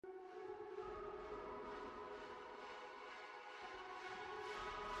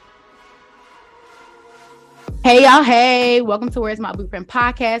Hey y'all, hey, welcome to Where's My Blueprint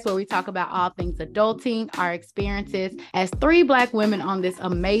podcast, where we talk about all things adulting, our experiences as three Black women on this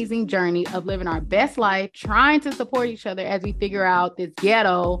amazing journey of living our best life, trying to support each other as we figure out this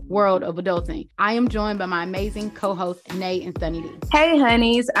ghetto world of adulting. I am joined by my amazing co-hosts, Nay and Sunny D. Hey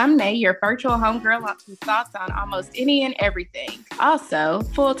honeys, I'm Nay, your virtual homegirl with thoughts on almost any and everything. Also,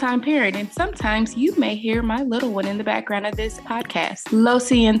 full-time parent, and sometimes you may hear my little one in the background of this podcast. Lo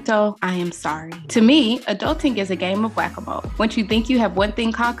siento, I am sorry. To me, adulting is a game of whack-a-mole. Once you think you have one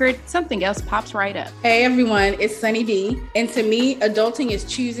thing conquered, something else pops right up. Hey everyone, it's Sunny D. And to me, adulting is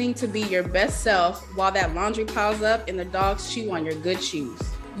choosing to be your best self while that laundry piles up and the dogs chew on your good shoes.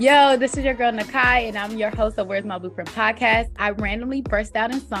 Yo, this is your girl Nakai, and I'm your host of Where's My Blueprint podcast. I randomly burst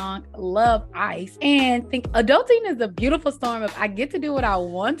out in song Love Ice and think adulting is a beautiful storm of I get to do what I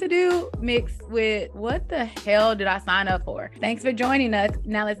want to do mixed with what the hell did I sign up for? Thanks for joining us.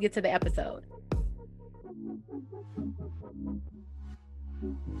 Now let's get to the episode.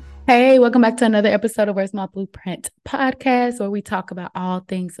 Hey, welcome back to another episode of Where's My Blueprint podcast, where we talk about all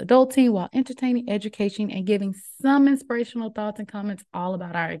things adulting while entertaining, education, and giving some inspirational thoughts and comments all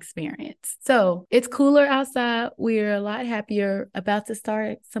about our experience. So it's cooler outside. We're a lot happier, about to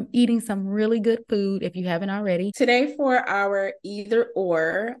start eating some really good food if you haven't already. Today for our either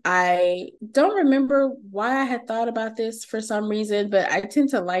or, I don't remember why I had thought about this for some reason, but I tend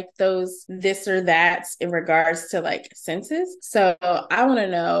to like those this or that's in regards to like senses. So I want to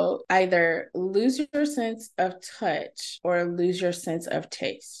know either lose your sense of touch or lose your sense of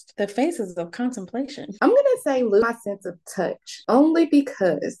taste. The faces of contemplation. I'm going to say lose my sense of touch only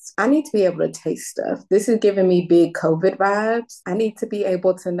because I need to be able to taste stuff. This is giving me big COVID vibes. I need to be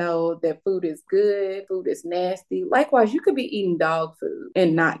able to know that food is good, food is nasty. Likewise, you could be eating dog food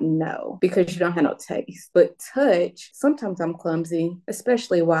and not know because you don't have no taste. But touch, sometimes I'm clumsy,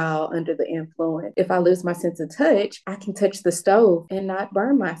 especially while under the influence. If I lose my sense of touch, I can touch the stove and not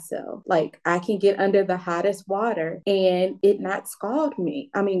burn myself. Like I can get under the hottest water and it not scald me.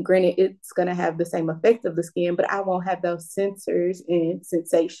 I mean, granted, it's going to have the same effect of the skin, but I won't have those sensors and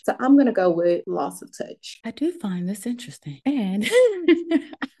sensations. So I'm going to go with loss of touch. I do find this interesting. And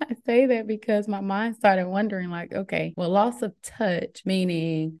I say that because my mind started wondering like, okay, well, loss of touch,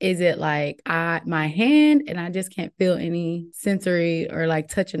 meaning is it like my hand and I just can't feel any sensory or like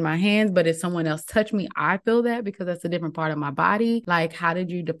touching my hands, but if someone else touched me, I feel that because that's a different part of my body. Like, how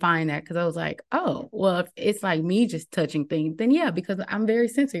did you define that? Because I was like, oh, well, if it's like me just touching things, then yeah, because I'm very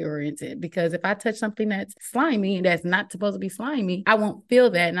sensory oriented. Because if I touch something that's slimy and that's not supposed to be slimy, I won't feel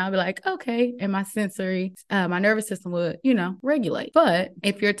that. And I'll be like, okay. And my sensory, my nervous system would, regulate. But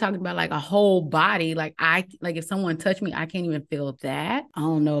if you're talking about like a whole body, like if someone touched me, I can't even feel that. I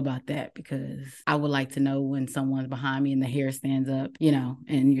don't know about that because I would like to know when someone's behind me and the hair stands up,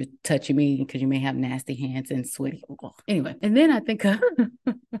 and you're touching me because you may have nasty hands and sweaty. Anyway, and then I think of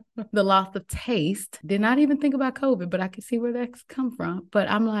the loss of taste. Did not even think about COVID, but I can see where that's come from. But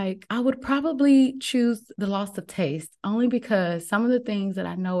I'm like, I would probably choose the loss of taste only because some of the things that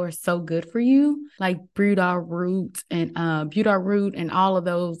I know are so good for you, like butyrate root and all of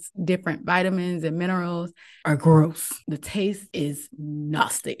those different vitamins and minerals are gross. The taste is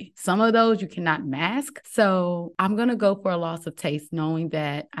nasty. Some of those you cannot mask. So I'm going to go for a loss of taste, knowing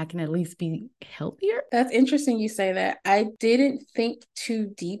that I can at least be healthier. That's interesting you say that. I didn't think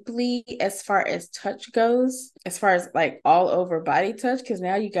too deeply as far as touch goes, as far as like all over body touch, because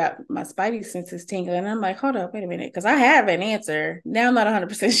now you got my spidey senses tingling. And I'm like, hold up, wait a minute, because I have an answer. Now I'm not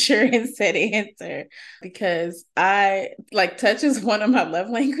 100% sure in said answer because I like touch is one of my love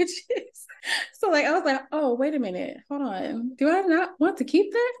languages. So like, I was like, oh, wait a minute. Hold on. Do I not want to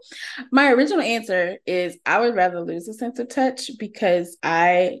keep that? My original answer is I would rather lose a sense of touch because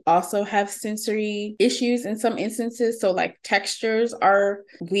I also have sensory issues in some instances. So like textures are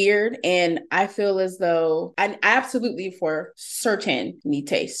weird. And I feel as though I absolutely for certain need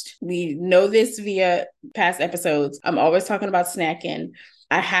taste. We know this via past episodes. I'm always talking about snacking.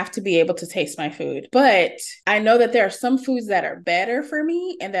 I have to be able to taste my food. But I know that there are some foods that are better for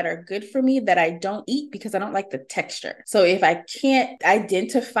me and that are good for me that I don't eat because I don't like the texture. So if I can't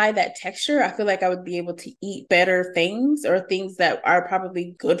identify that texture, I feel like I would be able to eat better things or things that are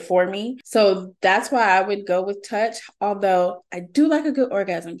probably good for me. So that's why I would go with touch, although I do like a good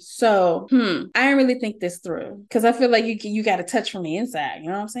orgasm. So I didn't really think this through because I feel like you got to touch from the inside. You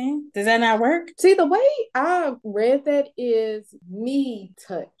know what I'm saying? Does that not work? See, the way I read that is me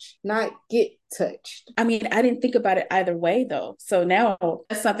touch, not get touched. I mean, I didn't think about it either way though. So now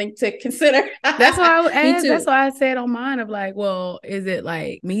that's something to consider. That's why I would Me ask. That's too. why I said on mine of like, well, is it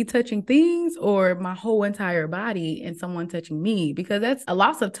like me touching things or my whole entire body and someone touching me? Because that's a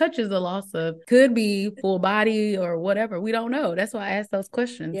loss of touch is a loss of could be full body or whatever. We don't know. That's why I asked those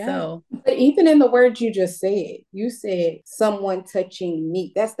questions. Yeah. So, But even in the words you just said, you said someone touching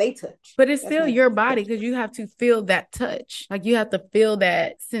me. That's they touch. but it's That's still not your touch. body because you have to feel that touch. Like you have to feel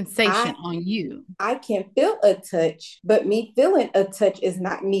that sensation I on you. I can feel a touch, but me feeling a touch is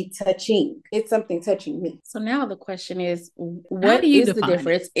not me touching. It's something touching me. So now the question is, How do what you is the define it?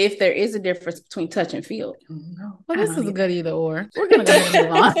 difference, if there is a difference between touch and feel? No, Well, I this don't is a good either. either or. We're gonna go ahead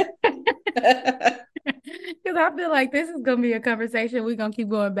and move on. Because I feel like this is gonna be a conversation. We're gonna keep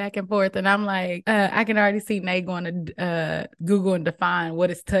going back and forth. And I'm like, I can already see Nate going to Google and define what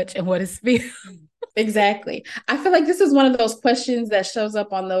is touch and what is feel. Exactly. I feel like this is one of those questions that shows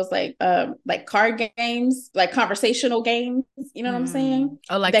up on those like card games, like conversational games, you know what I'm saying?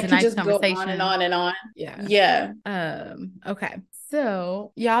 Oh, like That could tonight's just go on and conversation. on and on. Yeah. Yeah. Okay.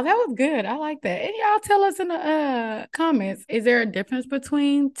 So y'all, that was good. I like that. And y'all tell us in the comments, is there a difference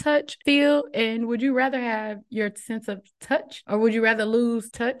between touch, feel, and would you rather have your sense of touch or would you rather lose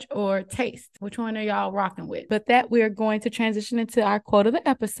touch or taste? Which one are y'all rocking with? But that we're going to transition into our quote of the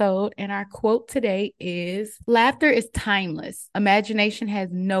episode. And our quote today is laughter is timeless. Imagination has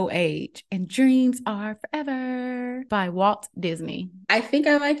no age and dreams are forever by Walt Disney. I think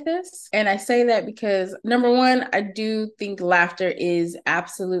I like this. And I say that because number one, I do think laughter is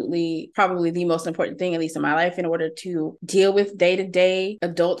absolutely probably the most important thing, at least in my life, in order to deal with day-to-day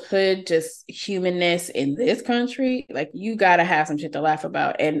adulthood, just humanness in this country. Like you gotta have some shit to laugh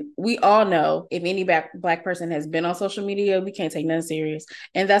about. And we all know if any black person has been on social media, we can't take nothing serious.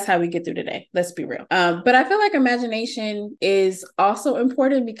 And that's how we get through today. Let's be real. But I feel like imagination is also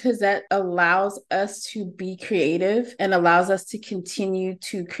important because that allows us to be creative and allows us to continue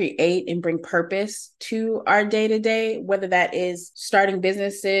to create and bring purpose to our day to day, whether that is starting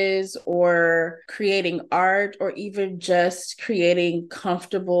businesses or creating art or even just creating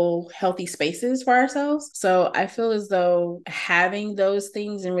comfortable, healthy spaces for ourselves. So I feel as though having those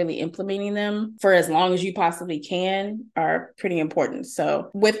things and really implementing them for as long as you possibly can are pretty important. So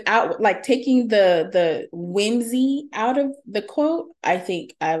without like taking the whimsy out of the quote, I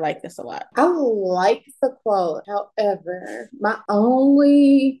think I like this a lot. I like the quote. However, my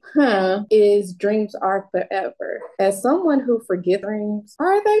only is dreams are forever. As someone who forgets dreams,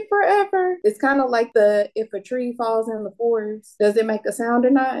 are they forever? It's kind of like the if a tree falls in the forest, does it make a sound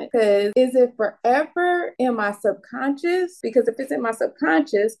or not? Because is it forever in my subconscious? Because if it's in my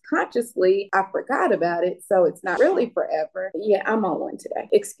subconscious, consciously, I forgot about it. So it's not really forever. Yeah, I'm on one today.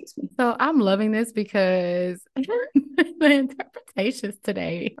 Excuse me. So I'm loving this because the interpretations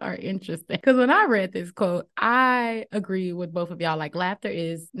today are interesting. Because when I read this quote, I agree with both of y'all. Like laughter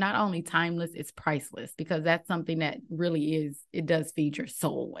is not only timeless, it's priceless because that's something that really is, it does feed your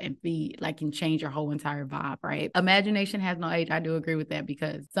soul and feed, like can change your whole entire vibe, right? Imagination has no age. I do agree with that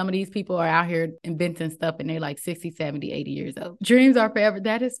because some of these people are out here inventing stuff and they're like 60, 70, 80 years old. Dreams are forever.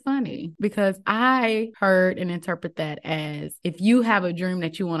 That is funny because I heard and interpret that as if you have a dream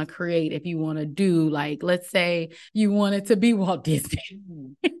that you want to create, if you want to do, like, let's say you wanted to be Walt Disney.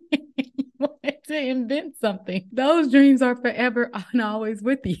 You wanted to invent something. Those dreams are forever and always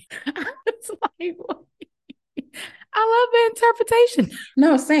with you. It's like, I love the interpretation.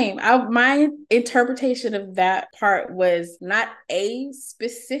 No, same. My interpretation of that part was not a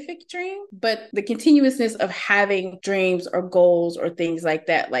specific dream, but the continuousness of having dreams or goals or things like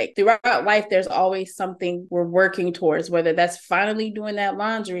that. Like throughout life, there's always something we're working towards, whether that's finally doing that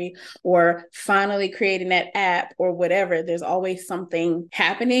laundry or finally creating that app or whatever. There's always something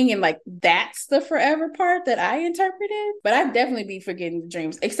happening. And like that's the forever part that I interpreted. But I'd definitely be forgetting the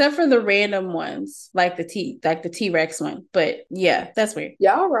dreams, except for the random ones, like the T-Rex one. But yeah, that's weird.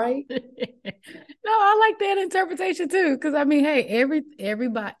 Y'all right. No, I like that interpretation too. Cause I mean, hey,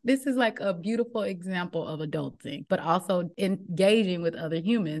 everybody, this is like a beautiful example of adulting, but also engaging with other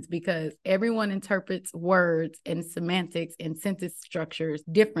humans because everyone interprets words and semantics and sentence structures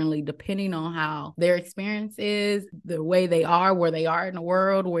differently depending on how their experience is, the way they are, where they are in the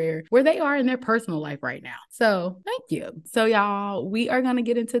world, where they are in their personal life right now. So thank you. So y'all, we are going to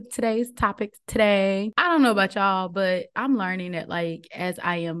get into today's topics today. I don't know about y'all, but I'm learning that like, as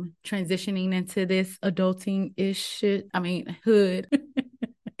I am transitioning into this adulting-ish shit, I mean, hood.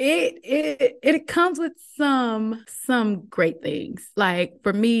 it comes with some great things. Like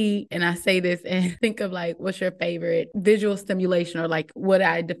for me, and I say this and think of like, what's your favorite visual stimulation, or like what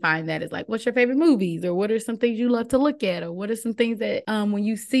I define that as, like, what's your favorite movies, or what are some things you love to look at, or what are some things that when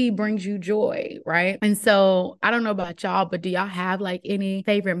you see brings you joy, right? And so I don't know about y'all, but do y'all have like any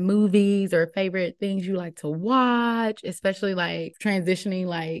favorite movies or favorite things you like to watch, especially like transitioning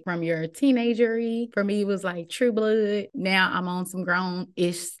like from your teenager-y? For me, it was like True Blood. Now I'm on some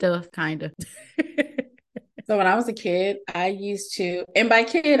grown-ish stuff, kind of. So when I was a kid, I used to, and by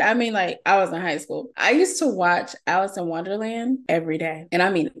kid, I mean like I was in high school. I used to watch Alice in Wonderland every day. And I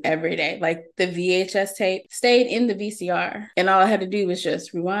mean every day. Like the VHS tape stayed in the VCR. And all I had to do was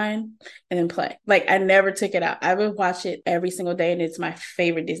just rewind and then play. Like I never took it out. I would watch it every single day. And it's my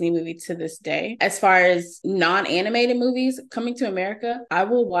favorite Disney movie to this day. As far as non-animated movies coming to America, I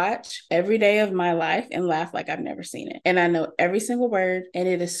will watch every day of my life and laugh like I've never seen it. And I know every single word. And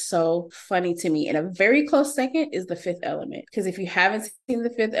it is so funny to me. And a very close second is The Fifth Element. Because if you haven't seen The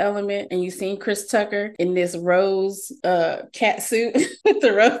Fifth Element and you've seen Chris Tucker in this rose cat suit with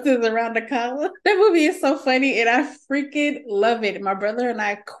the roses around the collar, that movie is so funny and I freaking love it. My brother and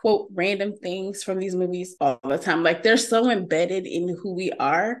I quote random things from these movies all the time. Like they're so embedded in who we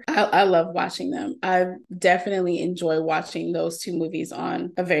are. I love watching them. I definitely enjoy watching those two movies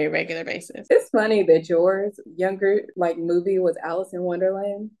on a very regular basis. It's funny that yours younger like movie was Alice in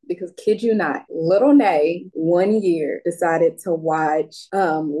Wonderland, because kid you not, little Nay 1 year decided to watch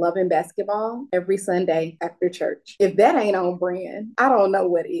Love and Basketball every Sunday after church. If that ain't on brand, I don't know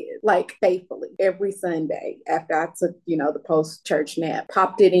what is. Like faithfully every Sunday after I took, the post church nap,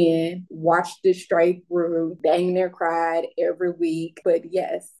 popped it in, watched it straight through, dang near cried every week. But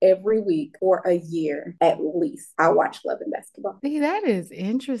yes, every week for a year at least, I watched Love and Basketball. See, that is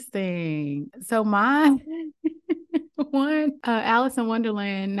interesting. So my one, Alice in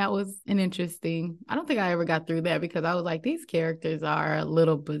Wonderland, that was an interesting. I don't think I ever got through that because I was like, these characters are a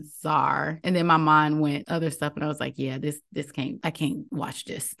little bizarre. And then my mind went other stuff, and I was like, yeah, this I can't watch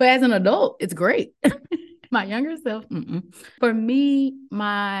this. But as an adult, it's great. My younger self, for me,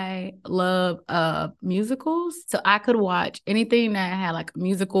 my love of musicals. So I could watch anything that had like a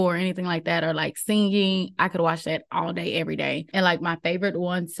musical or anything like that, or like singing. I could watch that all day, every day. And like my favorite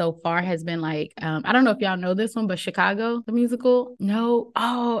one so far has been like, I don't know if y'all know this one, but Chicago, the musical. No.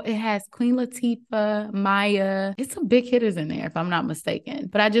 Oh, it has Queen Latifah, Maya. It's some big hitters in there, if I'm not mistaken.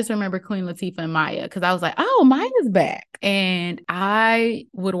 But I just remember Queen Latifah and Maya because I was like, oh, Maya's back. And I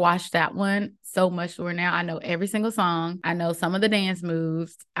would watch that one so much where now I know every single song. I know some of the dance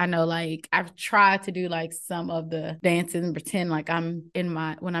moves. I know, like, I've tried to do like some of the dances and pretend like I'm in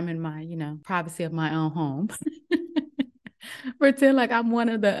my privacy of my own home. Pretend like I'm one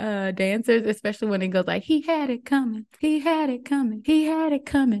of the dancers, especially when it goes like, he had it coming, he had it coming, he had it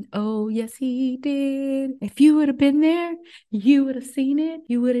coming. Oh, yes, he did. If you would have been there, you would have seen it.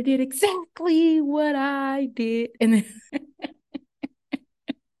 You would have did exactly what I did. And then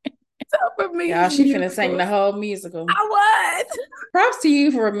so for me, Y'all, she finna sing the whole musical. I was. Props to you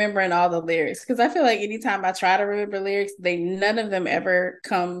for remembering all the lyrics, because I feel like anytime I try to remember lyrics, none of them ever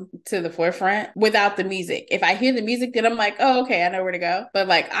come to the forefront without the music. If I hear the music, then I'm like, oh, okay, I know where to go. But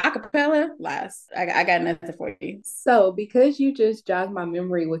like acapella, lies. I got nothing for you. So because you just jogged my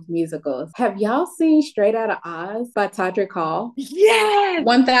memory with musicals, have y'all seen Straight Outta Oz by Todrick Hall? Yes.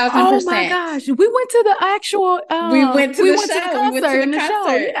 1000%. Oh my gosh. We went to the actual we went to the concert. We went to the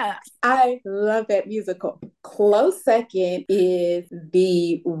show. Yeah. I love that musical. Close second is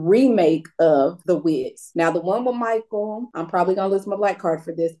the remake of The Wiz. Now, the one with Michael, I'm probably going to lose my black card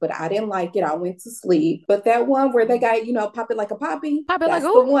for this, but I didn't like it. I went to sleep. But that one where they got, pop it like a poppy, that's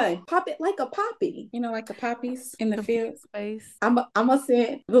the one. Pop it like a poppy. Like the poppies in the field space. I'm going to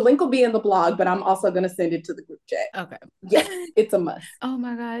send, the link will be in the blog, but I'm also going to send it to the group chat. Okay. Yes, it's a must. Oh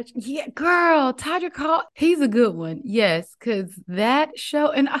my gosh. Yeah, girl, Todrick Hall, he's a good one. Yes, because that show,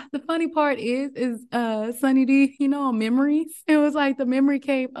 and the funny part is Sunny D, Memories. It was like the memory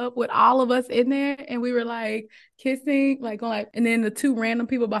came up with all of us in there, and we were like kissing, like on like, and then the two random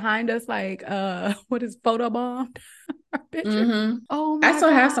people behind us, like what is photobombed? Mm-hmm. Oh my I still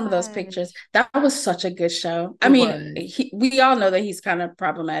gosh. have some of those pictures. That was such a good show. We all know that he's kind of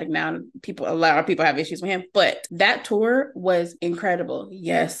problematic now. A lot of people have issues with him, but that tour was incredible.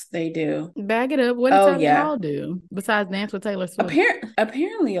 Yes, they do. Bag it up. What did Todrick Hall do besides dance with Taylor Swift?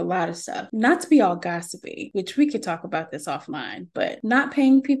 Apparently a lot of stuff. Not to be all gossipy, which we could talk about this offline, but not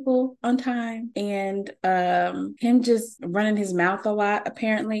paying people on time and him just running his mouth a lot,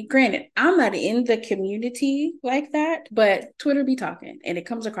 apparently. Granted, I'm not in the community like that, that, but Twitter be talking and it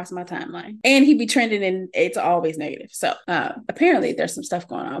comes across my timeline. And he be trending and it's always negative. So apparently there's some stuff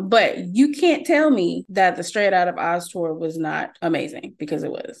going on. But you can't tell me that the Straight Out of Oz tour was not amazing, because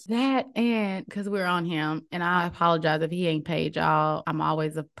it was. That, and because we're on him, and I apologize if he ain't paid y'all. I'm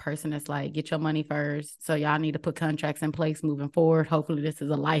always a person that's like, get your money first. So y'all need to put contracts in place moving forward. Hopefully this is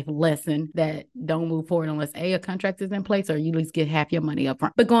a life lesson that don't move forward unless a contract is in place, or you at least get half your money up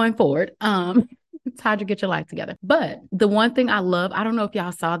front. But going forward, it's hard to get your life together. But the one thing I love, I don't know if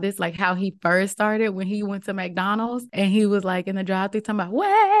y'all saw this, like how he first started when he went to McDonald's and he was like in the drive-thru talking about,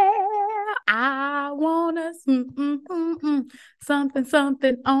 well, I want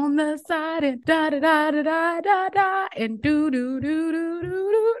something on the side and da da da da da da da and do do do do do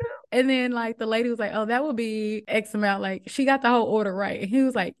do. And then like the lady was like, oh, that would be X amount. Like she got the whole order right. And he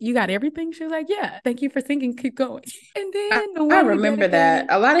was like, you got everything? She was like, yeah, thank you for singing. Keep going. And then the one I remember that.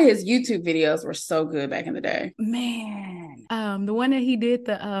 A lot of his YouTube videos were so good back in the day. Man. The one that he did,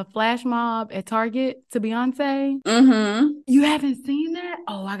 the flash mob at Target to Beyonce. Mm-hmm. You haven't seen that?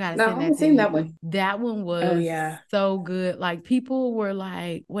 Oh, I gotta No, send I that haven't to seen you. that one. That one was so good. Like people were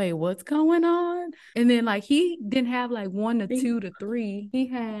like, wait, what's going on? And then like he didn't have like 1 to 2 to 3. He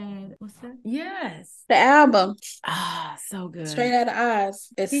had, what's that? Yes. The album. Ah, so good. Straight Out of Oz.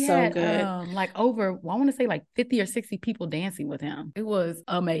 It's He so had good. like over, well, I want to say like 50 or 60 people dancing with him. It was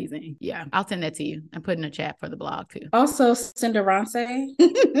amazing. Yeah, I'll send that to you and put in a chat for the blog too. Also, Cinderance. Y'all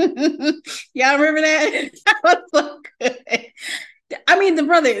remember that? That was so good. I mean, the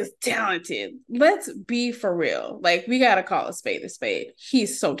brother is talented. Let's be for real. Like, we gotta call a spade a spade.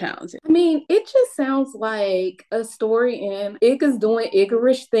 He's so talented. I mean, it just sounds like a story in Igga's doing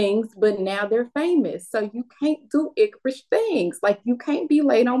Iggerish things, but now they're famous. So you can't do Iggerish things. Like you can't be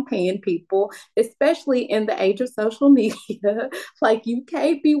late on paying people, especially in the age of social media. Like you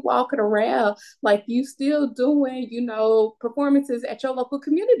can't be walking around like you still doing, performances at your local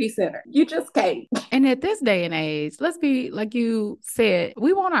community center. You just can't. And at this day and age, let's be like you said,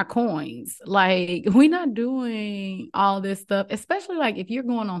 we want our coins. Like we're not doing all this stuff, especially like if you're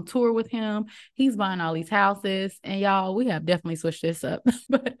going on tour with him, he's buying all these houses. And y'all, we have definitely switched this up.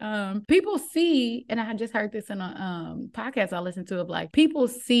 But people see, and I just heard this in a podcast I listened to, of like people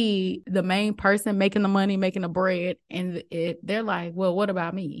see the main person making the money, making the bread, and they're like, well, what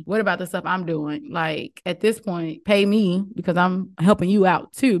about me? What about the stuff I'm doing? Like at this point, pay me because I'm helping you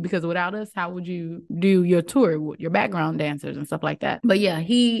out too. Because without us, how would you do your tour with your background dancers and stuff like that? But yeah,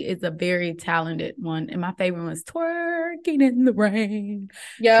 he is a very talented one. And my favorite was Twerking in the Rain.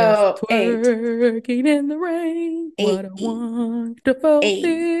 Yo, just twerking in the rain. What a wonderful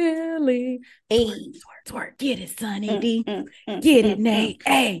feeling. Twerk, get it, Sunny D. Get it, Nate.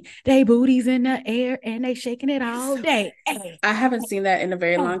 Hey, they booties in the air and they shaking it all day. Ay. I haven't seen that in a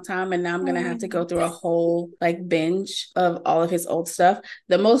very long time, and now I'm gonna have to go through a whole like binge of all of his old stuff.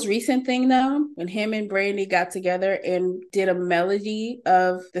 The most recent thing though, when him and Brandy got together and did a melody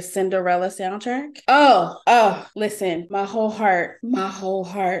of the Cinderella soundtrack. Oh, listen, my whole heart.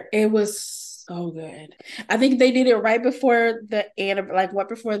 It was so good. I think they did it right before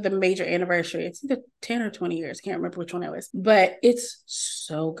before the major anniversary. It's either 10 or 20 years. Can't remember which one it was. But it's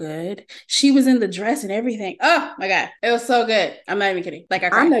so good. She was in the dress and everything. Oh my God. It was so good. I'm not even kidding. Like I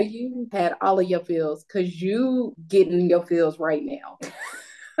cried. I know you had all of your feels because you getting your feels right now.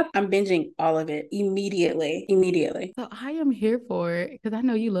 I'm binging all of it immediately. So I am here for it because I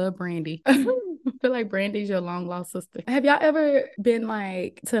know you love Brandy. I feel like Brandy's your long lost sister. Have y'all ever been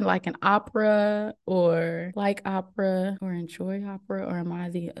like to like an opera or like opera or enjoy opera, or am I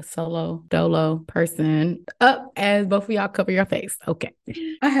the solo dolo person? Up as both of y'all cover your face. Okay.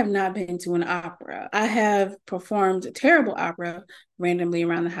 I have not been to an opera. I have performed terrible opera randomly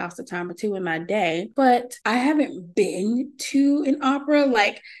around the house a time or two in my day, but I haven't been to an opera,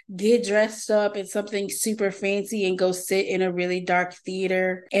 like get dressed up in something super fancy and go sit in a really dark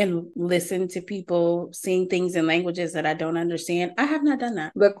theater and listen to people sing things in languages that I don't understand. I have not done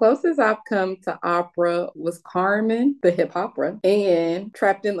that. The closest I've come to opera was Carmen, the hip opera, and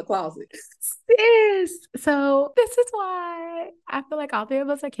Trapped in the Closet. So this is why I feel like all three of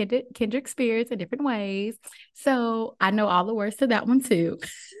us are kindred spirits in different ways. So I know all the words to that one too.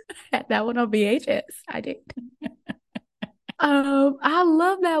 Had that one on VHS. I did. I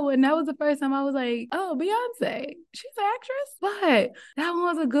love that one. That was the first time I was like, oh, Beyonce, she's an actress. But that one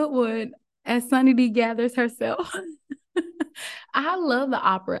was a good one as Sunny D gathers herself. I love the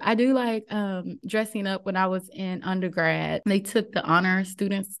opera. I do like dressing up. When I was in undergrad, they took the honor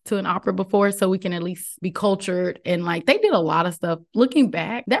students to an opera before so we can at least be cultured, and like they did a lot of stuff. Looking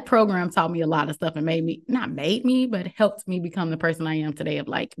back, that program taught me a lot of stuff and not made me, but helped me become the person I am today of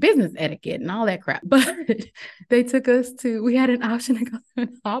like business etiquette and all that crap. But they took us to, we had an option to go to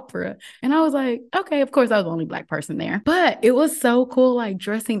an opera. And I was like, okay, of course I was the only Black person there, but it was so cool, like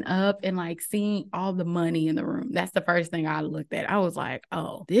dressing up and like seeing all the money in the room. That's the first thing I looked at. I was like,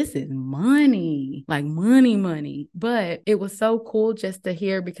 oh, this is money, like money. But it was so cool just to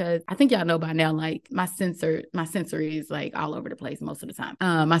hear, because I think y'all know by now, like my sensory is like all over the place most of the time.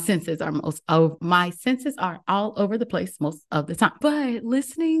 My senses are all over the place most of the time. But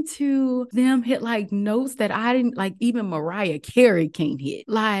listening to them hit like notes that I didn't, like even Mariah Carey can't hit.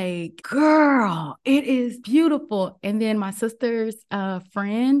 Like, girl, it is beautiful. And then my sister's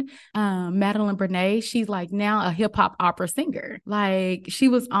friend, Madeline Brene, she's like now a hip hop opera singer. Like she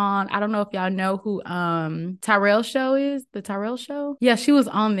was on, I don't know if y'all know who Tyrell Show is, the Tyrell Show. Yeah, she was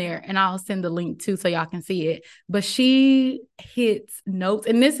on there, and I'll send the link too so y'all can see it. But she hits notes,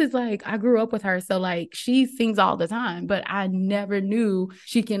 and this is like, I grew up with her, so like she sings all the time, but I never knew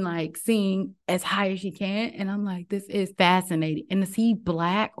she can like sing as high as she can. And I'm like, this is fascinating. And to see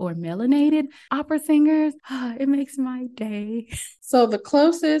Black or melanated opera singers, it makes my day. So the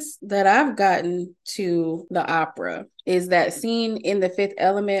closest that I've gotten to the opera is that scene in The Fifth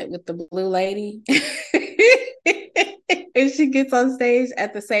Element with the blue lady. And she gets on stage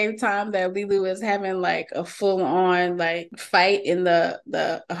at the same time that Lilu is having like a full-on like fight in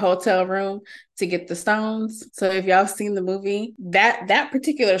the hotel room to get the stones. So if y'all seen the movie, that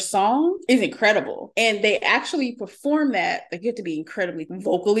particular song is incredible. And they actually perform that. Like you have to be incredibly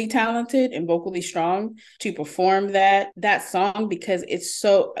vocally talented and vocally strong to perform that song, because it's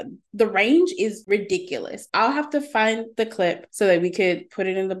so, the range is ridiculous. I'll have to find the clip so that we could put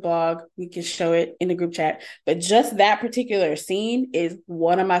it in the blog. We can show it in the group chat. But just that particular scene is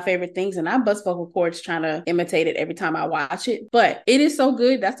one of my favorite things. And I bust vocal cords trying to imitate it every time I watch it. But it is so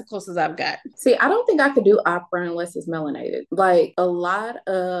good. That's the closest I've got. See, I don't think I could do opera unless it's melanated. Like a lot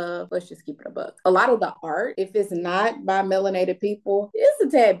of, let's just keep it a buck. A lot of the art, if it's not by melanated people, it's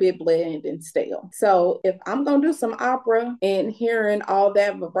a tad bit bland and stale. So if I'm gonna do some opera and hearing all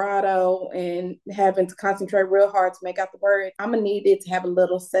that vibrato and having to concentrate real hard to make out the word, I'm gonna need it to have a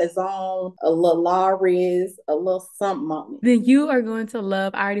little saison, a little laris, a little something on it. Then you are going to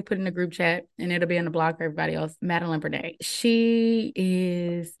love, I already put in the group chat and it'll be in the blog for everybody else, Madeline Bernay. She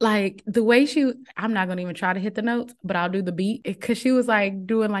is like, the way I'm not going to even try to hit the notes, but I'll do the beat, because she was like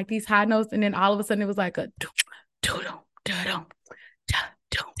doing like these high notes, and then all of a sudden it was like a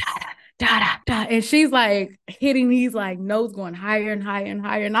and she's like hitting these like notes going higher and higher and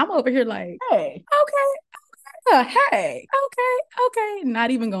higher, and I'm over here like, hey, okay.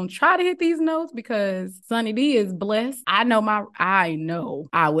 Not even gonna try to hit these notes because Sunny D is blessed. I know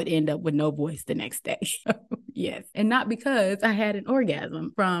I would end up with no voice the next day. Yes. And not because I had an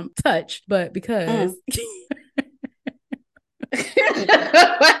orgasm from touch, but because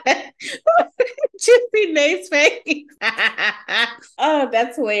Just see Nate's face. Oh,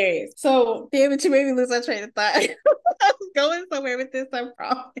 that's hilarious. So, damn it, you made me lose my train of thought. I was going somewhere with this, I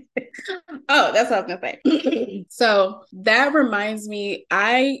promise. Oh, that's what I was gonna say. So that reminds me,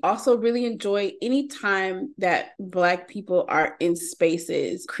 I also really enjoy any time that Black people are in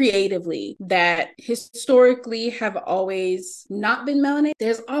spaces creatively that historically have always not been melanated.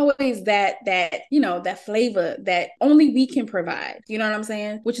 There's always that flavor that only we can provide. You know what I'm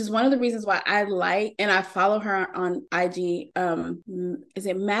saying? Which is one of the reasons why I like, and I follow her on IG. Is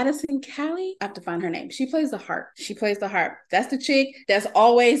it Madison Callie? I have to find her name. She plays the harp. That's the chick that's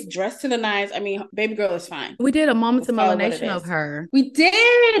always dressed to the nines. I mean, baby girl is fine. We did a Moments of Melanation of her. We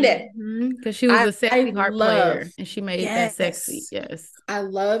did. Because she was a sexy harp player and she made that sexy. Yes. I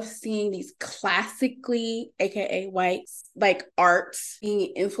love seeing these classically, aka white, like arts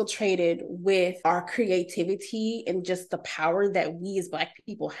being infiltrated with our creativity and just the power that we as Black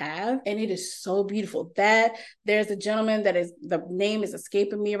people have. And it is so beautiful. That there's a gentleman that is, the name is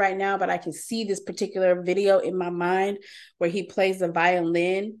escaping me right now, but I can see this particular video in my mind where he plays the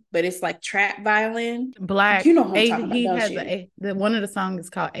violin, but it's like trap violin. Black. You know who I'm talking about, he don't has you? one of the songs is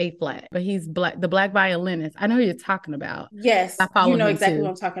called A flat, but he's Black, the Black violinist. I know who you're talking about. Yes, I follow you know him exactly too. what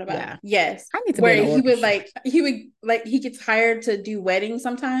I'm talking about. Yeah. Yes, I need to where be he gets hired to do weddings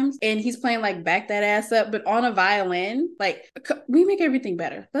sometimes, and he's playing like back that ass up, but on a violin. Like, we make everything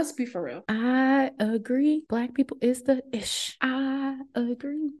better. Let's be for real. I agree. Black people is the ish. I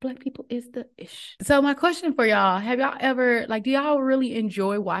agree. Black people is the ish. So my question for y'all, have y'all ever, like, do y'all really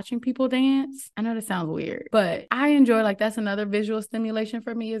enjoy watching people dance? I know that sounds weird, but I enjoy, like, that's another visual stimulation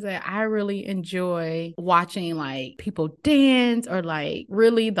for me, is that I really enjoy watching like people dance, or like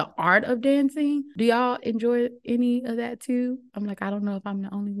really the art of dancing. Do y'all enjoy any of that too? I'm like, I don't know if I'm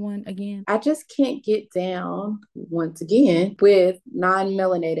the only one again. I just can't get down once again with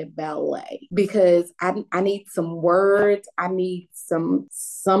non-melanated ballet because I need some words. I need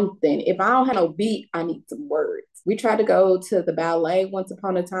something. If I don't have no beat, I need some words. We tried to go to the ballet once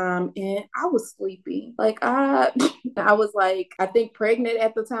upon a time and I was sleepy. Like I was like, I think pregnant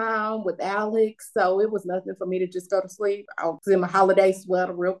at the time with Alex. So it was nothing for me to just go to sleep. I was in my holiday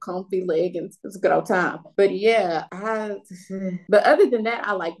sweater, real comfy leggings. It was a good old time. But yeah, but other than that,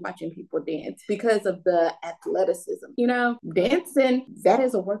 I like watching people dance because of the athleticism. You know, dancing, that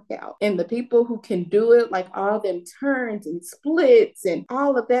is a workout. And the people who can do it, like all them turns and splits and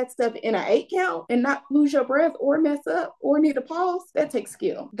all of that stuff in an 8 count and not lose your breath or mess up or need a pause, that takes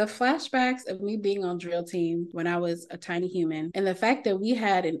skill. The flashbacks of me being on drill team when I was a tiny human, and the fact that we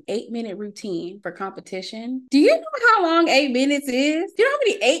had an 8-minute routine for competition. Do you know how long 8 minutes is? Do you know how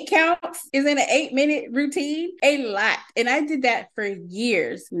many 8 counts is in an 8-minute routine? A lot. And I did that for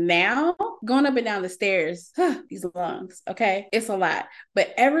years. Now, going up and down the stairs, these lungs, okay? It's a lot.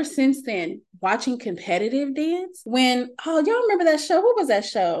 But ever since then, watching competitive dance, y'all remember that show? What was that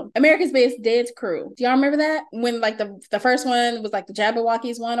show? America's Best Dance Crew. Do y'all remember that? When like the first one was like the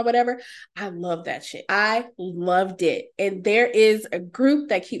Jabberwockies one or whatever. I love that shit. I loved it. And there is a group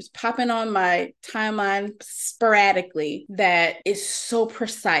that keeps popping on my timeline sporadically that is so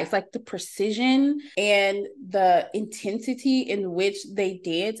precise, like the precision and the intensity in which they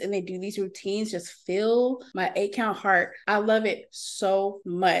dance and they do these routines just fill my 8 count heart. I love it so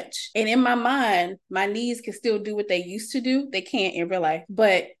much. And in my mind, my knees can still do what they used to do. They can't in real life.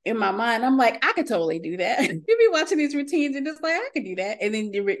 But in my mind, I'm like, I could totally do that. You be watching these routines and just like, I could do that. And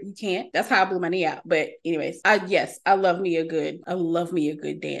then you can't. That's how I blew my knee out. But anyways, I love me a good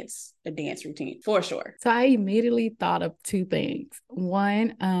dance routine for sure. So I immediately thought of two things.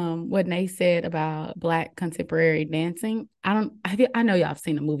 One, what Nate said about Black contemporary dancing. I know y'all have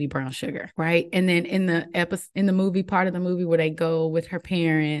seen the movie Brown Sugar, right? And then in the movie, part of the movie where they go with her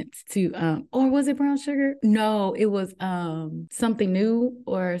parents to or was it Brown Sugar? No, it was Something New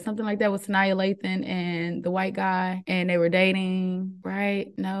or something like that with Sanaa Lathan and the white guy, and they were dating,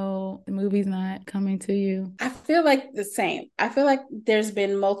 right? No, the movie's not coming to you. I feel like the same. I feel like there's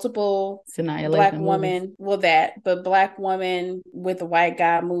been multiple Sanaa Black Lathan woman, but Black woman with a white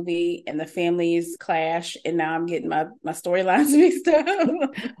guy movie and the families clash, and now I'm getting my storylines mixed up.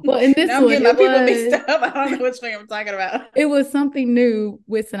 Well, in this now I'm one, getting my people mixed up. I don't know which one I'm talking about. It was Something New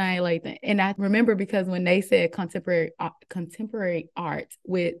with Sanaa Lathan, and I remember because when they said contemporary art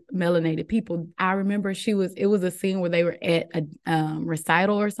with melanated people, I remember it was a scene where they were at a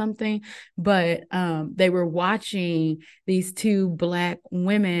recital or something, but they were watching these two Black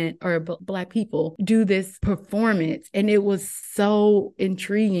women or Black people do this performance, and it was so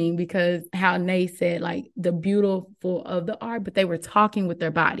intriguing because how Nate said like the beautiful of the art, but they were talking with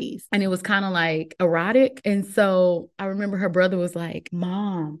their bodies, and it was kind of like erotic. And so I remember her brother was like,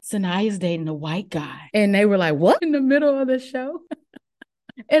 "Mom, Sanaya's dating a white guy," and they were like, "What?" in the middle of the show.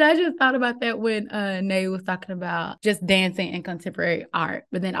 And I just thought about that when Nay was talking about just dancing and contemporary art.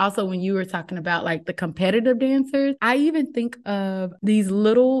 But then also when you were talking about like the competitive dancers, I even think of the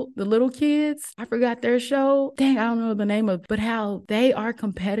little kids. I forgot their show. Dang, I don't know the name of, but how they are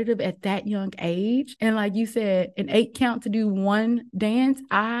competitive at that young age. And like you said, an 8 count to do one dance.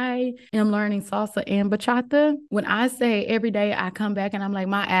 I am learning salsa and bachata. When I say every day I come back and I'm like,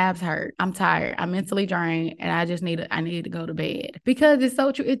 my abs hurt. I'm tired. I'm mentally drained and I need to go to bed because it's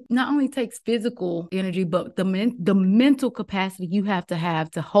so true. It not only takes physical energy, but the mental capacity you have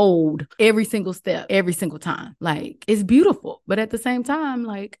to hold every single step, every single time. Like it's beautiful, but at the same time,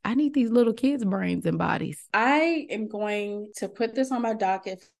 like I need these little kids' brains and bodies. I am going to put this on my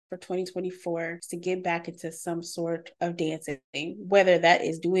docket for 2024 to get back into some sort of dancing, whether that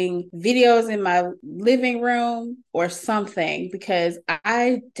is doing videos in my living room or something, because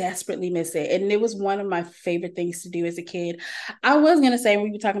I desperately miss it. And it was one of my favorite things to do as a kid. I was going to say, when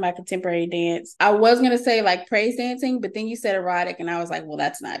we were talking about contemporary dance, I was going to say like praise dancing, but then you said erotic and I was like, well,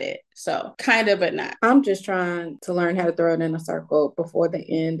 that's not it. So kind of, but not. I'm just trying to learn how to throw it in a circle before the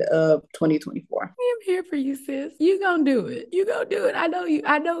end of 2024. I'm here for you, sis. You gonna do it.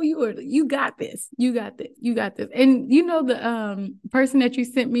 I know you got this. You got this. You got this. And you know, the person that you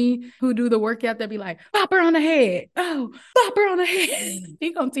sent me who do the workout that be like, pop her on the head. Oh, pop her on the head.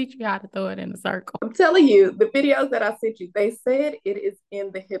 He gonna teach you how to throw it in a circle. I'm telling you, the videos that I sent you, they said it is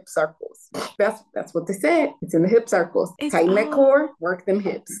in the hip circles. That's what they said. It's in the hip circles. Tighten that core, work them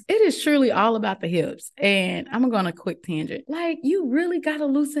hips. It is truly all about the hips. And I'm going to quick tangent. Like, you really got to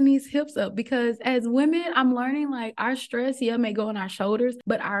loosen these hips up, because as women, I'm learning like our stress, may go on our shoulders,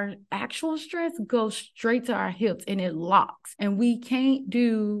 but our actual stress goes straight to our hips and it locks. And we can't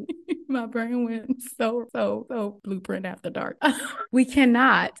do, my brain went so blueprint after dark. We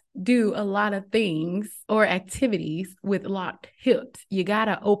cannot do a lot of things or activities with locked hips. You got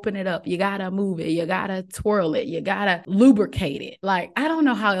to open it up. You got to move it. You got to twirl it. You got to lubricate it. Like, I don't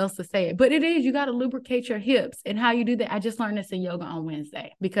know how else to say it, but it is, you got to lubricate your hips. And how you do that, I just learned this in yoga on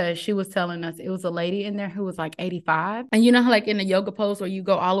Wednesday, because she was telling us, it was a lady in there who was like 85. And you know how like in the yoga pose where you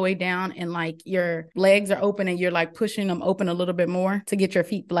go all the way down and like your legs are open and you're like pushing them open a little bit more to get your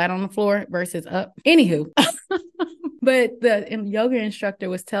feet flat on the floor versus up. Anywho. But the yoga instructor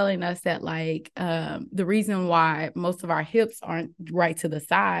was telling us that like the reason why most of our hips aren't right to the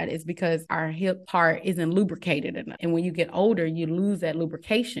side is because our hip part isn't lubricated enough. And when you get older, you lose that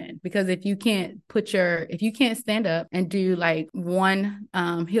lubrication, because if you can't stand up and do like one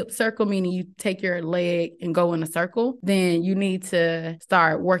hip circle, meaning you take your leg and go in a circle, then you need to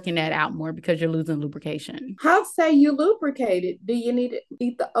start working that out more, because you're losing lubrication. How say you lubricated? Do you need to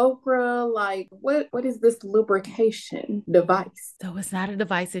eat the okra? Like what is this lubrication device? So it's not a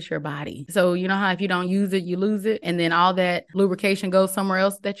device, it's your body. So you know how if you don't use it, you lose it, and then all that lubrication goes somewhere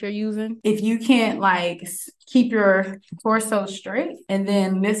else that you're using? If you can't like keep your torso straight and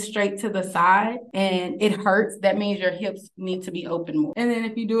then lift straight to the side and it hurts, that means your hips need to be open more. And then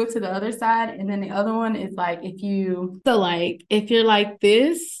if you do it to the other side, and then the other one is like if you're like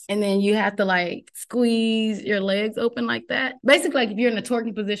this and then you have to like squeeze your legs open like that. Basically, like if you're in a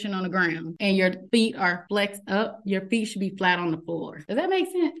torquing position on the ground and your feet are flexed up, your feet should be flat on the floor. Does that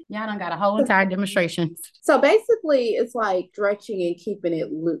make sense? Y'all done got a whole entire demonstration. So basically, it's like stretching and keeping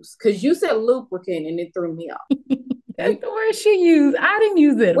it loose. Because you said lubricant and it threw me off. That's the word she used. I didn't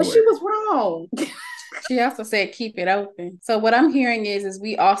use that Well, word. she was wrong. She also said keep it open. So what I'm hearing is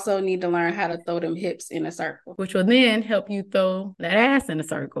we also need to learn how to throw them hips in a circle, which will then help you throw that ass in a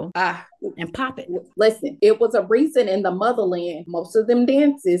circle and pop it. Listen, it was a reason in the motherland, most of them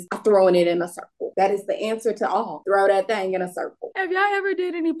dances are throwing it in a circle. That is the answer to all. Throw that thing in a circle. Have y'all ever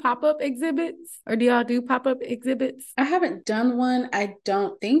did any pop-up exhibits? Or do y'all do pop-up exhibits? I haven't done one. I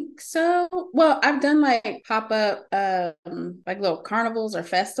don't think so. Well, I've done like pop-up like little carnivals or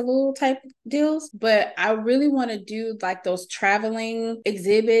festival type deals, but I really want to do like those traveling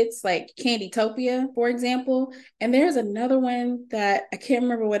exhibits like Candytopia, for example. And there's another one that I can't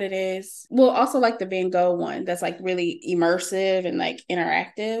remember what it is. Well, also like the Van Gogh one that's like really immersive and like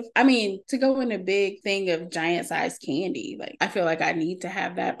interactive. I mean, to go in a big thing of giant sized candy, like I feel like I need to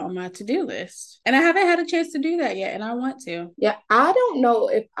have that on my to-do list. And I haven't had a chance to do that yet, and I want to. Yeah, I don't know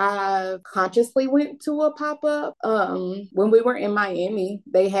if I consciously went to a pop-up. When we were in Miami,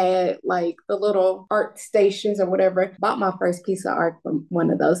 they had like the little art stations or whatever. Bought my first piece of art from one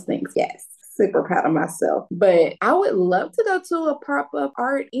of those things. Yes. Super proud of myself. But I would love to go to a pop-up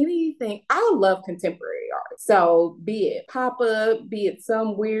art, anything. I love contemporary art. So be it pop-up, be it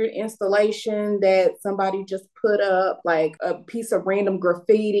some weird installation that somebody just put up, like a piece of random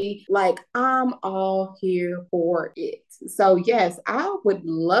graffiti. Like, I'm all here for it. So yes, I would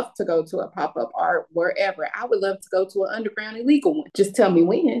love to go to a pop-up art wherever. I would love to go to an underground illegal one. Just tell me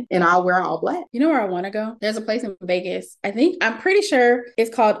when and I'll wear all black. You know where I want to go? There's a place in Vegas. I'm pretty sure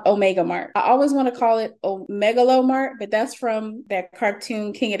it's called Omega Mart. I always want to call it Megalo Mart, but that's from that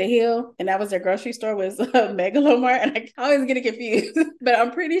cartoon King of the Hill. And that was their grocery store was Megalo Mart. And I always get it confused, but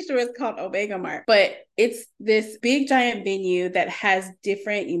I'm pretty sure it's called Omega Mart. But it's this big giant venue that has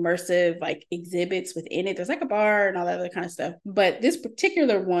different immersive like exhibits within it. There's like a bar and all that other kind of stuff. But this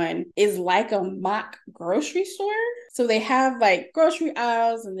particular one is like a mock grocery store. So they have like grocery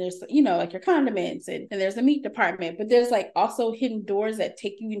aisles and there's, like your condiments and there's a meat department, but there's like also hidden doors that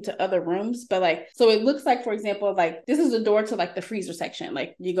take you into other rooms. But like, so it looks like, for example, like this is a door to like the freezer section.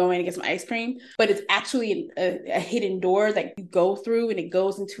 Like you go in and get some ice cream, but it's actually a hidden door that you go through and it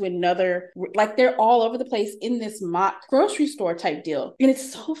goes into another, like they're all over the place in this mock grocery store type deal. And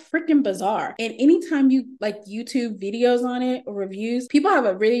it's so freaking bizarre. And anytime you like YouTube videos on it or reviews, people have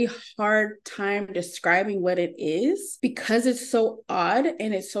a really hard time describing what it is because it's so odd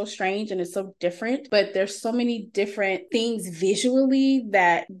and it's so strange and it's so different. But there's so many different things visually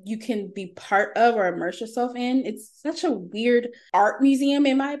that you can be part of or immerse yourself in. It's such a weird art museum,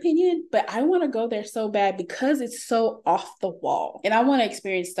 in my opinion, but I want to go there so bad because it's so off the wall. And I want to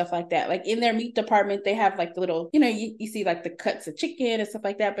experience stuff like that. Like in their meat department, they have like the little, you see like the cuts of chicken and stuff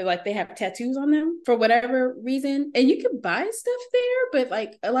like that, but like they have tattoos on them for whatever reason. And you can buy stuff there, but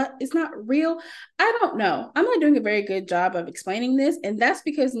like a lot, it's not real. I don't know. I'm not doing a very good job of explaining this. And that's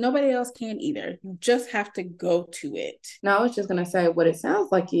because nobody else can either. You just have to go to it. No, I was just going to say what it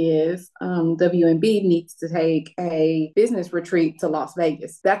sounds like is WMB needs to take a business retreat to Las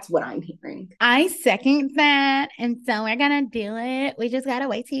Vegas. That's what I'm hearing. I second that. And so we're going to do it. We just got to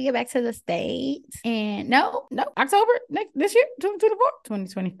wait till you get back to the States. And no, October this year, 2024,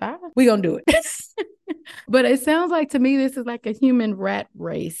 2025. We're going to do it. But it sounds like to me, this is like a human rat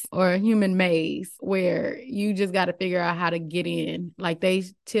race or a human maze where you just got to figure out how to get in. Like they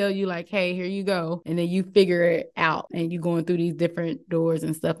tell you like, hey, here you go. And then you figure it out and you going through these different doors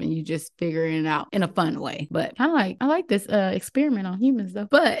and stuff and you just figuring it out in a fun way. But I like this experiment on humans though.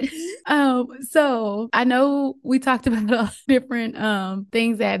 But so I know we talked about different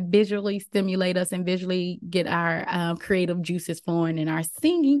things that visually stimulate us and visually get our creative juices flowing in our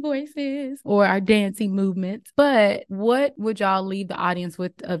singing voices or our dancing movements. But what would y'all leave the audience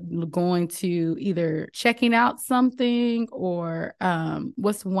with of going to either checking out something or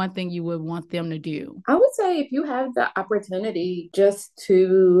what's one thing you would want them to do? I would say if you have the opportunity just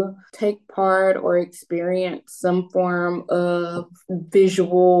to take part or experience some form of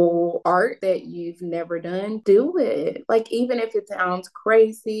visual art that you've never done, do it. Like, even if it sounds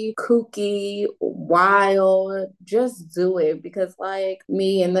crazy, kooky, wild, just do it. Because like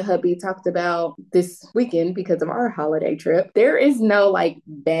me and the hubby talked about this weekend because of our holiday trip, there is no like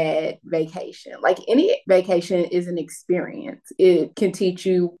bad vacation. Like any vacation is an experience. It can teach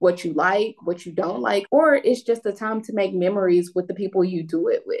you what you like, what you don't like, or it's just a time to make memories with the people you do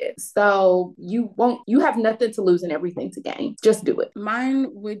it with. So you have nothing to lose and everything to gain. Just do it. Mine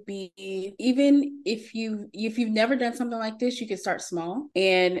would be, even if you've never done something like this, you can start small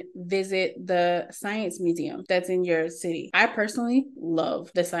and visit the science museum that's in your city. I personally love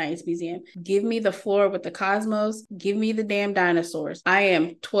the science museum. Give me the floor with the cosmos. Give me the damn dinosaurs. I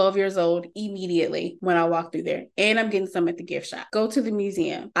am 12 years old immediately when I walk through there, and I'm getting some at the gift shop. Go to the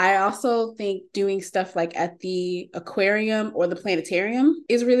museum. I also think doing stuff like at the aquarium or the planetarium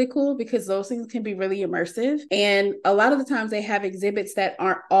is really cool because those things can be really immersive. And a lot of the times they have exhibits that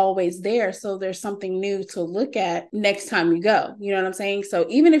aren't always there. So there's something new to look at next time you go. You know what I'm saying? So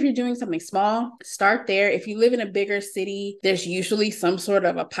even if you're doing something small, start there. If you live in a bigger city, there's usually some sort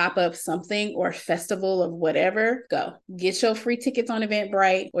of a pop-up something or festival of whatever. Go. Get your free tickets on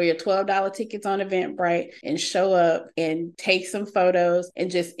Eventbrite or your $12 tickets on Eventbrite and show up and take some photos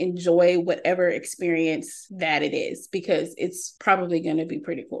and just enjoy whatever experience that it is, because it's probably going to be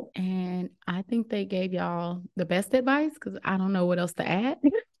pretty cool. And I think they gave y'all the best advice because I don't know what else to add.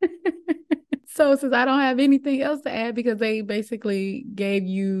 So since I don't have anything else to add because they basically gave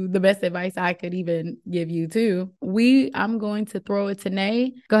you the best advice I could even give you too, I'm going to throw it to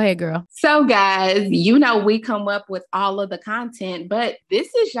Nay. Go ahead, girl. So guys, we come up with all of the content, but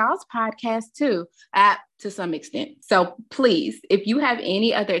this is y'all's podcast too. To some extent. So please, if you have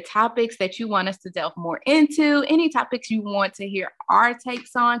any other topics that you want us to delve more into, any topics you want to hear our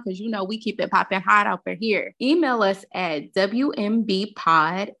takes on, because we keep it popping hot over here, email us at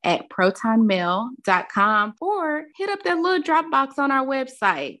wmbpod@protonmail.com or hit up that little Dropbox on our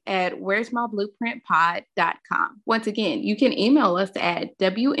website at where'smyblueprintpod.com. Once again, you can email us at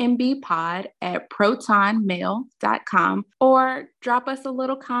wmbpod@protonmail.com or drop us a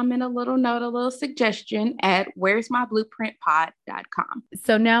little comment, a little note, a little suggestion at where'smyblueprintpod.com.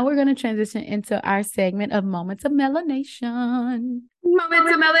 So now we're going to transition into our segment of Moments of Melanation.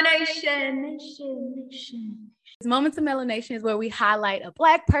 Moments of Melanation. Moments of Melanation is where we highlight a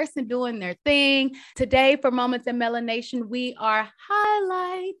Black person doing their thing. Today for Moments of Melanation, we are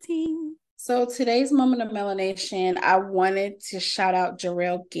highlighting. So today's moment of melanation, I wanted to shout out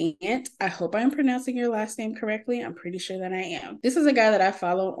Jarrell Gant. I hope I'm pronouncing your last name correctly. I'm pretty sure that I am. This is a guy that I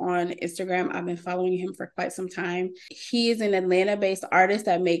follow on Instagram. I've been following him for quite some time. He is an Atlanta-based artist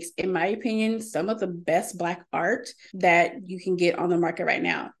that makes, in my opinion, some of the best Black art that you can get on the market right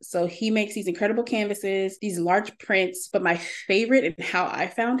now. So he makes these incredible canvases, these large prints, but my favorite and how I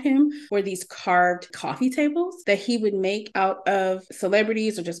found him were these carved coffee tables that he would make out of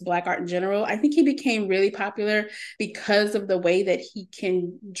celebrities or just Black art in general. general. I think he became really popular because of the way that he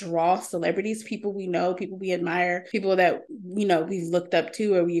can draw celebrities, people we know, people we admire, people that, you know, we've looked up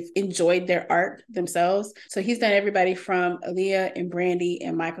to or we've enjoyed their art themselves. So he's done everybody from Aaliyah and Brandy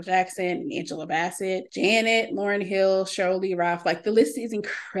and Michael Jackson and Angela Bassett, Janet, Lauryn Hill, Cheryl Lee Ralph. Like, the list is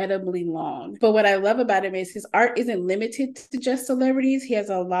incredibly long. But what I love about him is his art isn't limited to just celebrities. He has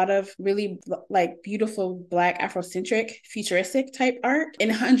a lot of really like beautiful Black Afrocentric futuristic type art,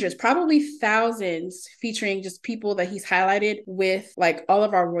 and hundreds, probably thousands, featuring just people that he's highlighted with like all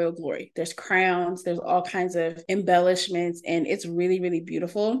of our royal glory. There's crowns, there's all kinds of embellishments, and it's really, really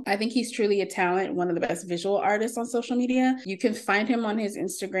beautiful. I think he's truly a talent, one of the best visual artists on social media. You can find him on his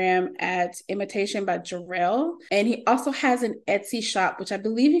Instagram at Imitation by Jarrell. And he also has an Etsy shop, which I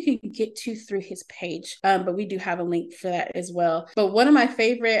believe you can get to through his page. But we do have a link for that as well. But one of my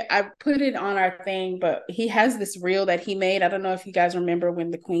favorite, I put it on our thing, but he has this reel that he made. I don't know if you guys remember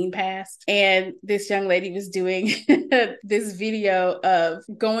when the Queen passed, and this young lady was doing this video of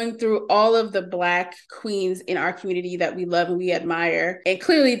going through all of the Black queens in our community that we love and we admire. And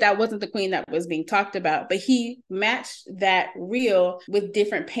clearly that wasn't the queen that was being talked about, but he matched that reel with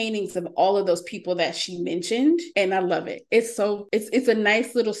different paintings of all of those people that she mentioned. And I love it. It's a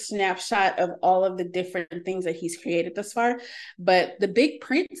nice little snapshot of all of the different things that he's created thus far. But the big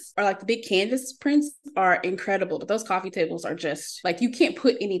prints, or like the big canvas prints, are incredible. But those coffee tables are just like, you can't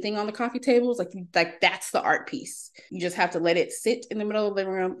put anything on the coffee tables. Like that's the art piece. You just have to let it sit in the middle of the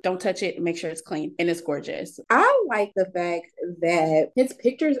living room. Don't touch it, and make sure it's clean, and it's gorgeous. I like the fact that his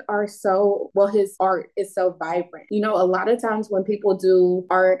pictures are his art is so vibrant. You know, a lot of times when people do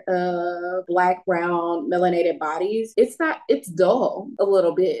art of Black, brown, melanated bodies, it's dull a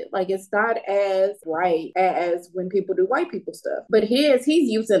little bit. Like, it's not as bright as when people do white people stuff. But he's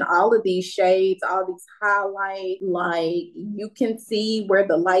using all of these shades, all these highlights. Like, you can see where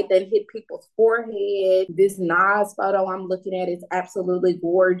the light that hit people's forehead. This Nas photo I'm looking at is absolutely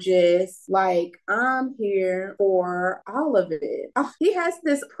gorgeous. Like, I'm here for all of it. Oh, he has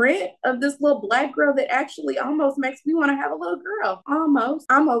this print of this little Black girl that actually almost makes me want to have a little girl. Almost.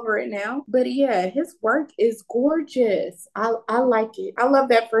 I'm over it now. But yeah, his work is gorgeous. I like it. I love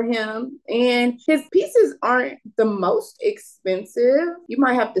that for him. And his pieces aren't the most expensive. You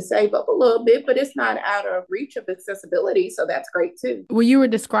might have to save up a little bit, but it's not out of reach of accessibility. So that's great too. When you were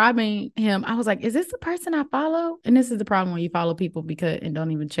describing him, I was like, is this the person I follow? And this is the problem when you follow people and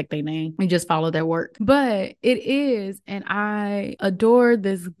don't even check their name. You just follow their work. But it is. And I adore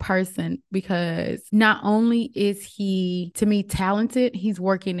this person because not only is he, to me, talented, he's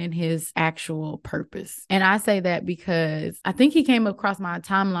working in his actual purpose. And I say that because I think he came across my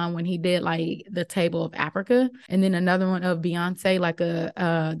timeline when he did like the Table of Africa, and then another one of Beyonce, like the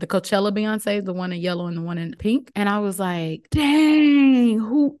Coachella Beyonce, the one in yellow and the one in pink. And I was like, dang,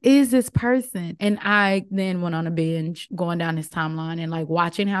 who is this person? And I then went on a binge going down his timeline and like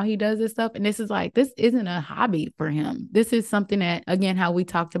watching how he does this stuff. And this isn't a hobby for him. This is something that, again, how we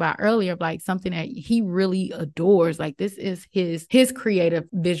talked about earlier, like something that he really adores. Like, this is his creative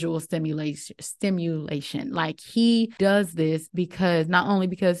visual stimulation. Like, he does this because not only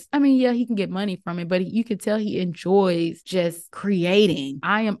because, I mean, yeah, he can get money from it, but you could tell he enjoys just creating.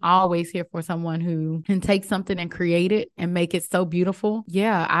 I am always here for someone who can take something and create it and make it so beautiful.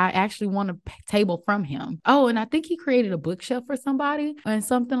 Yeah, I actually want a table from him. Oh, and I think he created a bookshelf for somebody and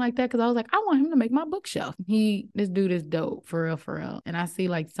something like that, because I was like, I want him to make my bookshelf. This dude is dope, for real, for real. And I see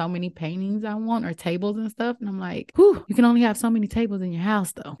like so many paintings I want, or tables and stuff, and I'm like, whew, you can only have so many tables in your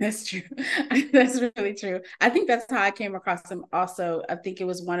house though. That's true. That's really true. I think that's how I came across him also. I think it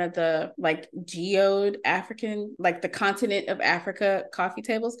was one of the like geode African, like the continent of Africa coffee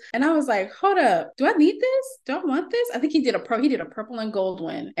tables. And I was like, hold up, do I need this? Do I want this? I think he did a purple and gold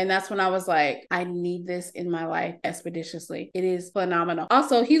one. And that's when I was like, I need this in my life expeditiously. It is phenomenal.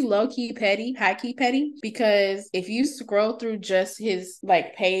 Also, he's low-key petty, high-key petty, because if you scroll through just his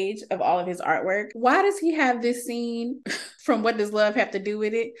like page of all of his artwork, why does he have this scene from What Does Love Have to Do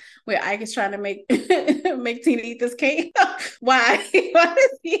with It, where Ike is trying to make Tina eat this cake? Why? Why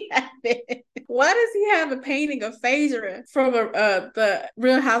does he have it? Why does he have a painting of Phaedra from the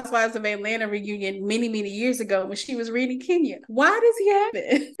Real Housewives of Atlanta reunion many, many years ago when she was reading Kenya? Why does he have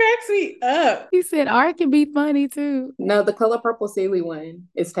it? Cracks me up. He said art can be funny too. No, the color purple Sealy one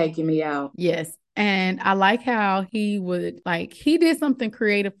is taking me out. Yes. And I like how he would like he did something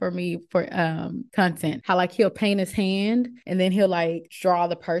creative for me for content. How like he'll paint his hand and then he'll like draw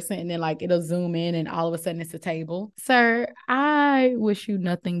the person and then like it'll zoom in and all of a sudden it's a table. Sir, I wish you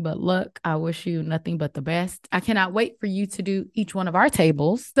nothing but luck. I wish you nothing but the best. I cannot wait for you to do each one of our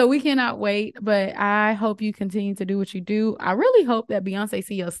tables. So we cannot wait, but I hope you continue to do what you do. I really hope that Beyonce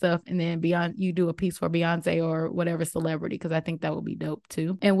see your stuff and then beyond you do a piece for Beyonce or whatever celebrity, because I think that would be dope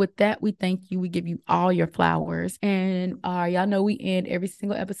too. And with that, we thank you. We give you all your flowers. And y'all know we end every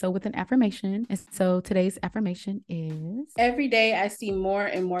single episode with an affirmation. And so today's affirmation is every day I see more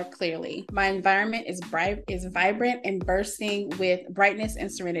and more clearly. My environment is bright, is vibrant and bursting with brightness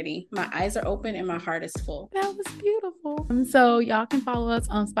and serenity. My eyes are open and my heart is full. That was beautiful. So y'all can follow us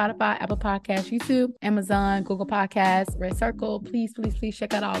on Spotify, Apple Podcasts, YouTube, Amazon, Google Podcasts, Red Circle. Please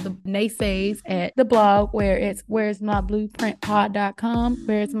check out all the naysays at the blog where it's where'smyblueprintpod.com,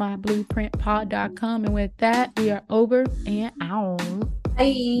 where'smyblueprintpod.com. And with that, we are over and out.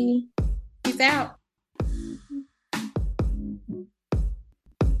 Bye. Peace out.